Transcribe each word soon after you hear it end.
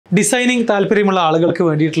Designing താല്പര്യമുള്ള ആളുകൾക്ക്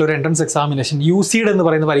വേണ്ടിയിട്ടുള്ള ഒരു എൻട്രൻസ് എക്സാമിനേഷൻ UCEED എന്ന്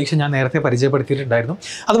പറയുന്ന പരീക്ഷ ഞാൻ നേരത്തെ പരിചയപ്പെടുത്തിയിട്ടുണ്ടായിരുന്നു.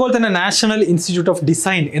 അതുപോലെ തന്നെ നാഷണൽ ഇൻസ്റ്റിറ്റ്യൂട്ട് ഓഫ്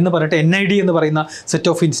ഡിസൈൻ എന്ന് പറഞ്ഞിട്ട് NID എന്ന് പറയുന്ന സെറ്റ്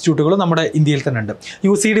ഓഫ് ഇൻസ്റ്റിറ്റ്യൂട്ടുകൾ നമ്മുടെ ഇന്ത്യയിൽ തന്നെ ഉണ്ട്.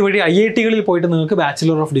 UCEED വഴി IITകളിൽ പോയിട്ട് നിങ്ങൾക്ക്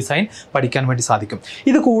ബാച്ചിലർ ഓഫ് ഡിസൈൻ പഠിക്കാൻ വേണ്ടി സാധിക്കും.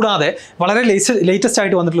 ഇത് കൂടാതെ വളരെ ലേറ്റസ്റ്റ്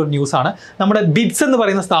ആയിട്ട് വന്നിട്ടുള്ള ഒരു ന്യൂസാണ്. നമ്മുടെ BITS എന്ന്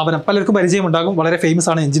പറയുന്ന സ്ഥാപനം പലർക്കും പരിചയമുണ്ടാകും, വളരെ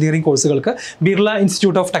ഫേമസ് ആണ് എഞ്ചിനീയറിംഗ് കോഴ്സുകൾക്ക്. Birla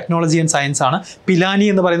institute of technology and science ആണ്. പിലാനി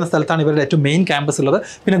എന്ന് പറയുന്ന സ്ഥലത്താണ് ഇവരുടെ ഏറ്റവും മെയിൻ ക്യാമ്പസ് ഉള്ളത്.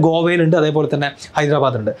 പിന്നെ ഗോവയിലുണ്ട്, അതേപോലെ തന്നെ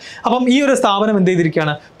ഹൈദരാബാദുണ്ട്. അപ്പം ഈ ഒരു സ്ഥാപനം എന്ത്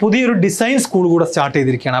ചെയ്തിരിക്കുകയാണ്, പുതിയൊരു ഡിസൈൻ സ്കൂൾ കൂടെ സ്റ്റാർട്ട്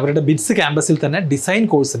ചെയ്തിരിക്കുകയാണ്. അവരുടെ BITS ക്യാമ്പസിൽ തന്നെ design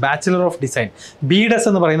course, bachelor of design BITSDES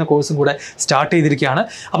എന്ന് പറയുന്ന കോഴ്സും കൂടെ സ്റ്റാർട്ട് ചെയ്തിരിക്കുകയാണ്.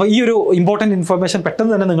 അപ്പോൾ ഈ ഒരു ഇമ്പോർട്ടൻറ്റ് ഇൻഫർമേഷൻ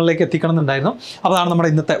പെട്ടെന്ന് തന്നെ നിങ്ങളിലേക്ക് എത്തിക്കണം എന്നുണ്ടായിരുന്നു. അതാണ് നമ്മുടെ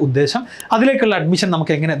ഇന്നത്തെ ഉദ്ദേശം. അതിലേക്കുള്ള അഡ്മിഷൻ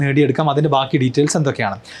നമുക്ക് എങ്ങനെ നേടിയെടുക്കാം, അതിൻ്റെ ബാക്കി ഡീറ്റെയിൽസ്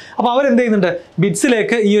എന്തൊക്കെയാണ്. അപ്പോൾ അവരെന്ത് ചെയ്യുന്നുണ്ട്,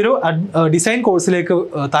 BITSലേക്ക് ഈ ഒരു ഡിസൈൻ കോഴ്സിലേക്ക്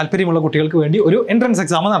താല്പര്യമുള്ള കുട്ടികൾക്ക് വേണ്ടി ഒരു എൻട്രൻസ്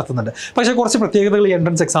എക്സാം നടത്തുന്നുണ്ട്. പക്ഷേ കുറച്ച് പ്രത്യേകതകൾ ഈ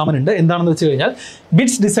എൻട്രൻസ് എക്സാമിനുണ്ട്. എന്താണെന്ന് വെച്ച് കഴിഞ്ഞാൽ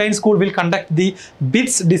BITS design school will conduct the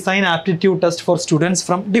BITS Design Aptitude Test for students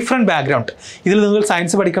from different background. ഇതിൽ നിങ്ങൾ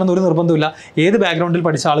സയൻസ് പഠിക്കണം എന്നൊരു നിർബന്ധമില്ല. ഏത് ബാക്ക്ഗ്രൗണ്ടിൽ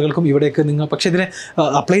പഠിച്ച ആളുകൾക്കും ഇവിടേക്ക് നിങ്ങൾ പക്ഷേ ഇതിനെ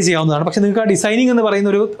അപ്ലൈ ചെയ്യാവുന്നതാണ്. പക്ഷേ നിങ്ങൾക്ക് ആ ഡിസൈനിങ് എന്ന്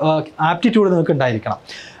പറയുന്ന ഒരു ആപ്റ്റിറ്റ്യൂഡ് നിങ്ങൾക്ക് ഉണ്ടായിരിക്കണം.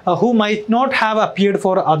 who might not have appeared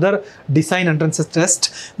for other design entrance test.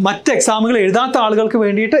 മറ്റ് എക്സാമുകൾ എഴുതാത്ത ആളുകൾക്ക്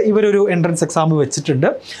വേണ്ടിയിട്ട് ഇവരൊരു എൻട്രൻസ് എക്സാം വെച്ചിട്ടുണ്ട്.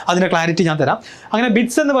 അതിൻ്റെ ക്ലാരിറ്റി ഞാൻ തരാം. അങ്ങനെ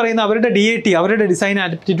BITS എന്ന് പറയുന്ന അവരുടെ DAT, അവരുടെ ഡിസൈൻ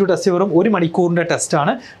ആപ്റ്റിറ്റ്യൂഡ് ടെസ്റ്റ് വെറും 1 മണിക്കൂറിൻ്റെ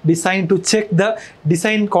ടെസ്റ്റാണ്. Design to check the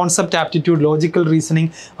design concept aptitude, logical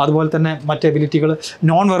reasoning, അതുപോലെ തന്നെ മറ്റ് എബിലിറ്റികൾ,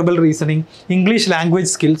 non verbal reasoning, English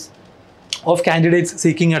language skills of candidates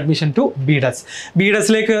seeking admission to BITSDES.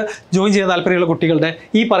 BITSDESലേക്ക് join ചെയ്യാൻ താല്പര്യമുള്ള കുട്ടികളുടെ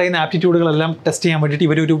ഈ പറയുന്ന ആപ്റ്റിറ്റ്യൂഡുകളെല്ലാം ടെസ്റ്റ് ചെയ്യാൻ വേണ്ടിയിട്ട്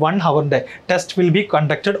ഇവരൊരു 1 ഹവറിൻ്റെ test will be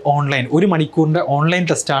conducted online. 1 മണിക്കൂറിൻ്റെ online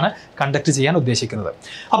ടെസ്റ്റാണ് കണ്ടക്ട് ചെയ്യാൻ ഉദ്ദേശിക്കുന്നത്.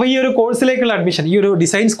 അപ്പോൾ ഈ ഒരു കോഴ്സിലേക്കുള്ള അഡ്മിഷൻ, ഈ ഒരു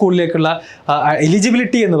ഡിസൈൻ സ്കൂളിലേക്കുള്ള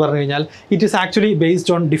എലിജിബിലിറ്റി എന്ന് പറഞ്ഞു കഴിഞ്ഞാൽ it is actually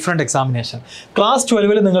based on different examination. Class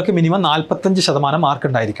 12 നിങ്ങൾക്ക് മിനിമം 45% മാർക്ക്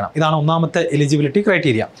ഉണ്ടായിരിക്കണം. ഇതാണ് ഒന്നാമത്തെ എലിജിബിലിറ്റി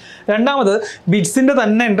ക്രൈറ്റീരിയ. രണ്ടാമത് BITSന്റെ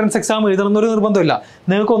തന്നെ എൻട്രൻസ് എക്സാം എഴുതണം എന്നൊരു നിർബന്ധമില്ല.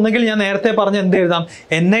 നിങ്ങൾക്ക് ഒന്നെങ്കിൽ ഞാൻ നേരത്തെ പറഞ്ഞ് എന്ത് എഴുതാം,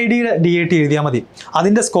 NID DAT എഴുതിയാൽ മതി.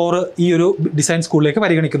 അതിൻ്റെ സ്കോർ ഈ ഒരു ഡിസൈൻ സ്കൂളിലേക്ക്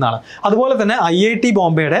പരിഗണിക്കുന്നതാണ്. അതുപോലെ തന്നെ IIT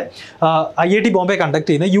ബോംബെ കണ്ടക്ട്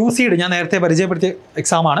ചെയ്യുന്ന UCEED, ഞാൻ നേരത്തെ പരിചയപ്പെടുത്തിയ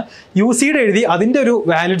എക്സാമാണ്. UCEED എഴുതി അതിൻ്റെ ഒരു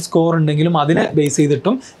വാലിഡ് സ്കോർ ഉണ്ടെങ്കിലും അതിനെ ബേസ്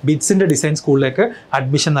ചെയ്തിട്ടും BITSന്റെ ഡിസൈൻ സ്കൂളിലേക്ക്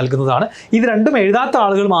അഡ്മിഷൻ നൽകുന്നതാണ്. ഇത് രണ്ടും എഴുതാത്ത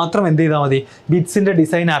ആളുകൾ മാത്രം എന്ത് ചെയ്താൽ മതി, BITSന്റെ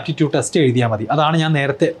ഡിസൈൻ ആപ്റ്റിറ്റ്യൂഡ് ടെസ്റ്റ് എഴുതിയാൽ മതി. അതാണ് ഞാൻ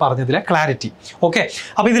നേരത്തെ പറഞ്ഞതിലെ ക്ലാരിറ്റി. ഓക്കെ,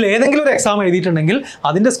 അപ്പോൾ ഇതിൽ ഏതെങ്കിലും ഒരു എക്സാം എഴുതിയിട്ടുണ്ടെങ്കിൽ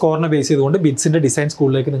അതിൻ്റെ സ്കോറിനെ ബേസ് ചെയ്തുകൊണ്ട് BITSന്റെ ഡിസൈൻ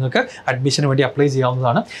സ്കൂളിലേക്ക് നിങ്ങൾക്ക് അഡ്മിഷന് വേണ്ടി അപ്ലൈ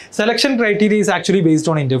ചെയ്യാവുന്നതാണ്. Selection criteria is actually based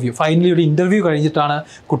on interview. Finally ഒരു ഇൻ്റർവ്യൂ കഴിഞ്ഞിട്ടാണ്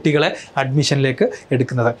കുട്ടികളെ അഡ്മിഷനിലേക്ക്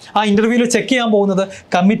എടുക്കുന്നത്. ആ ഇൻ്റർവ്യൂവിൽ ചെക്ക് ചെയ്യാൻ പോകുന്നത്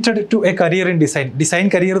committed to A career in design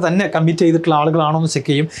career തന്നെ കമ്മിറ്റ് ചെയ്തിട്ടുള്ള ആളുകളാണോ എന്ന് ചെക്ക്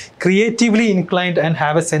ചെയ്യും. Creatively inclined and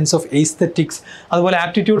have A sense of aesthetics, അതുപോലെ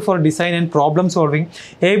aptitude four design and problem solving,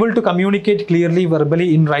 able to communicate clearly verbally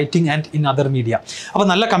in writing and in other media. അപ്പോൾ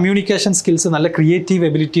നല്ല communication skills, നല്ല creative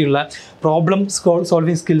ability ഉള്ള, problem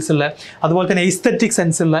solving skills ഉള്ള, അതുപോലെ തന്നെ aesthetic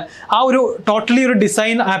sense ഉള്ള, ആ ഒരു ടോട്ടലി ഒരു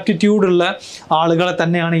ഡിസൈൻ ആപ്റ്റിറ്റ്യൂഡ് ഉള്ള ആളുകളെ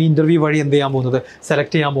തന്നെയാണ് ഈ ഇൻ്റർവ്യൂ വഴി എന്ത് ചെയ്യാൻ പോകുന്നത്,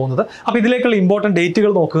 സെലക്ട് ചെയ്യാൻ പോകുന്നത്. അപ്പോൾ ഇതിലേക്കുള്ള ഇമ്പോർട്ടൻറ്റ്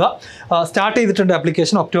ഡേറ്റുകൾ നോക്കുക. സ്റ്റാർട്ട് ചെയ്തിട്ടുണ്ട്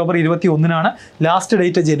ആപ്ലിക്കേഷൻ ഒക്ടോബർ 21-നാണ്. ലാസ്റ്റ്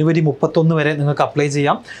ഡേറ്റ് ജനുവരി 31 വരെ നിങ്ങൾക്ക് അപ്ലൈ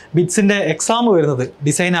ചെയ്യാം. BITSന്റെ എക്സാം വരുന്നത്,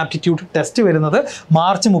 ഡിസൈൻ ആപ്റ്റിറ്റ്യൂഡ് ടെസ്റ്റ് വരുന്നത്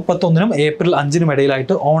മാർച്ച് 31-നും ഏപ്രിൽ 5-നും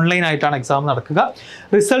ഇടയിലായിട്ട് ഓൺലൈനായിട്ടാണ് എക്സാം നടക്കുക.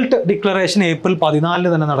 റിസൾട്ട് ഡിക്ലറേഷൻ ഏപ്രിൽ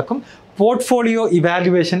 14 തന്നെ നടക്കും. പോർട്ട്ഫോളിയോ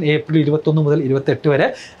ഇവാലുവേഷൻ ഏപ്രിൽ 21 മുതൽ 28 വരെ.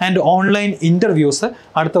 ആൻഡ് ഓൺലൈൻ ഇൻ്റർവ്യൂസ്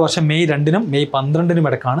അടുത്ത വർഷം മെയ് 2-നും മെയ് 12-നും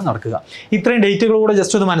ഇടയ്ക്കാണ് നടക്കുക. ഇത്രയും ഡേറ്റുകൾ കൂടെ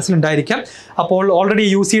ജസ്റ്റ് ഒന്ന് മനസ്സിലുണ്ടായിരിക്കാം. അപ്പോൾ ഓൾറെഡി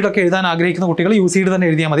UCEED ഒക്കെ എഴുതാൻ ആഗ്രഹിക്കുന്ന കുട്ടികൾ UCEED തന്നെ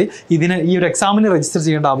എഴുതിയാൽ മതി. ഇതിന് ഈ ഒരു എക്സാമിന് രജിസ്റ്റർ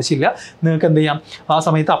ചെയ്യേണ്ട ആവശ്യമില്ല. നിങ്ങൾക്ക് എന്ത് ചെയ്യാം, ആ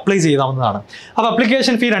സമയത്ത് അപ്ലൈ ചെയ്യാവുന്നതാണ്. അപ്പോൾ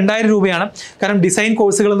അപ്ലിക്കേഷൻ ഫീ 2000 രൂപയാണ്. കാരണം ഡിസൈൻ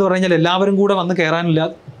കോഴ്സുകൾ എന്ന് പറഞ്ഞാൽ എല്ലാവരും കൂടെ വന്ന് കയറാൻ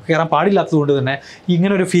പാടില്ലാത്തതുകൊണ്ട് തന്നെ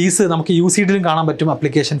ഇങ്ങനെ ഒരു ഫീസ് നമുക്ക് UCEEDലും കാണാൻ പറ്റും,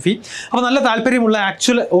 അപ്ലിക്കേഷൻ ഫീ. അപ്പോൾ നല്ല താല്പര്യമുള്ള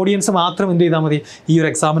ആക്ച്വൽ ഓഡിയൻസ് മാത്രം എന്ത് ചെയ്താൽ മതി, ഈ ഒരു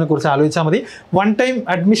എക്സാമിനെ കുറിച്ച് ആലോചിച്ചാൽ മതി. 1 time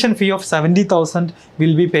admission fee of 70,000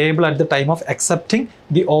 will be payable at the time of accepting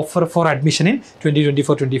the offer for admission in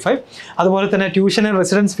 2024-25. അതുപോലെ തന്നെ tuition and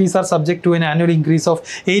residence fees R subject to N annual increase of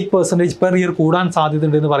 8% per year കൂടാൻ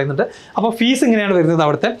സാധ്യതയുണ്ട് എന്ന് പറയുന്നുണ്ട്. അപ്പോൾ ഫീസ് ഇങ്ങനെയാണ് വരുന്നത്.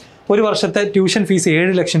 അവിടുത്തെ ഒരു വർഷത്തെ ട്യൂഷൻ ഫീസ്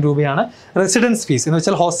 7 ലക്ഷം രൂപയാണ്. റെസിഡൻസ് ഫീസ് എന്ന്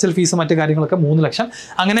വെച്ചാൽ ഹോസ്റ്റൽ ഫീസ് മറ്റു കാര്യങ്ങളൊക്കെ 3 ലക്ഷം.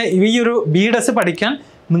 അങ്ങനെ ഈ ഒരു BITSDES പഠിക്കാൻ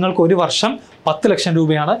നിങ്ങൾക്ക് ഒരു വർഷം 10 ലക്ഷം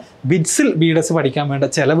രൂപയാണ് BITSൽ BITSDES പഠിക്കാൻ വേണ്ട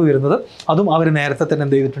ചിലവ് വരുന്നത്. അതും അവർ നേരത്തെ തന്നെ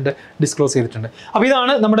എന്ത് ചെയ്തിട്ടുണ്ട്, ഡിസ്ക്ലോസ് ചെയ്തിട്ടുണ്ട്. അപ്പോൾ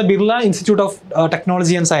ഇതാണ് നമ്മുടെ Birla institute of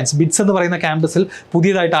technology and science BITS എന്ന് പറയുന്ന ക്യാമ്പസിൽ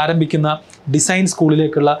പുതിയതായിട്ട് ആരംഭിക്കുന്ന ഡിസൈൻ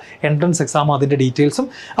സ്കൂളിലേക്കുള്ള എൻട്രൻസ് എക്സാമും അതിൻ്റെ ഡീറ്റെയിൽസും.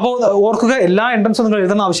 അപ്പോൾ ഓർക്കുക, എല്ലാ എൻട്രൻസും നിങ്ങൾ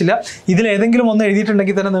എഴുതേണ്ട ആവശ്യമില്ല. ഇതിലേതെങ്കിലും ഒന്ന്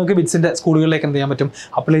എഴുതിയിട്ടുണ്ടെങ്കിൽ തന്നെ നിങ്ങൾക്ക് BITSന്റെ സ്കൂളുകളിലേക്ക് എന്ത് ചെയ്യാൻ പറ്റും,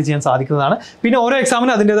 അപ്ലൈ ചെയ്യാൻ സാധിക്കുന്നതാണ്. പിന്നെ ഓരോ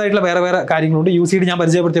എക്സാമിനും അതിൻ്റേതായിട്ടുള്ള വേറെ കാര്യങ്ങളുണ്ട്. UCEED ഞാൻ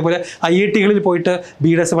പരിചയപ്പെടുത്തിയ പോലെ IITകളിൽ പോയിട്ട്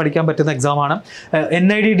BITSDES പഠിക്കാൻ പറ്റുന്ന എക്സാമാണ്.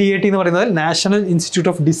 NID DAT എന്ന് പറയുന്നത് നാഷണൽ ഇൻസ്റ്റിറ്റ്യൂട്ട്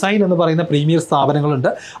ഓഫ് ഡിസൈൻ എന്ന് പറയുന്ന പ്രീമിയർ സ്ഥാപനങ്ങളുണ്ട്.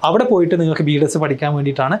 അവിടെ പോയിട്ട് നിങ്ങൾക്ക് BITS പഠിക്കാൻ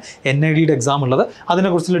വേണ്ടിയിട്ടാണ് NIDയുടെ എക്സാം ഉള്ളത്.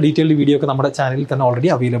 അതിനെക്കുറിച്ചുള്ള ഡീറ്റെയിൽഡ് വീഡിയോ ഒക്കെ നമ്മുടെ ചാനലിൽ തന്നെ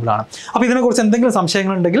ഓൾറെഡി അവൈലബിൾ ആണ്. അപ്പോൾ ഇതിനെക്കുറിച്ച് എന്തെങ്കിലും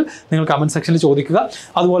സംശയങ്ങളുണ്ടെങ്കിൽ നിങ്ങൾ കമൻറ്റ് സെക്ഷനിൽ ചോദിക്കുക.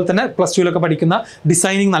 അതുപോലെ തന്നെ +2 പഠിക്കുന്ന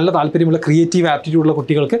ഡിസൈനിങ് നല്ല താല്പര്യമുള്ള ക്രിയേറ്റീവ് ആപ്റ്റിറ്റ്യൂഡുള്ള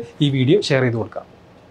കുട്ടികൾക്ക് ഈ വീഡിയോ ഷെയർ ചെയ്ത് കൊടുക്കുക.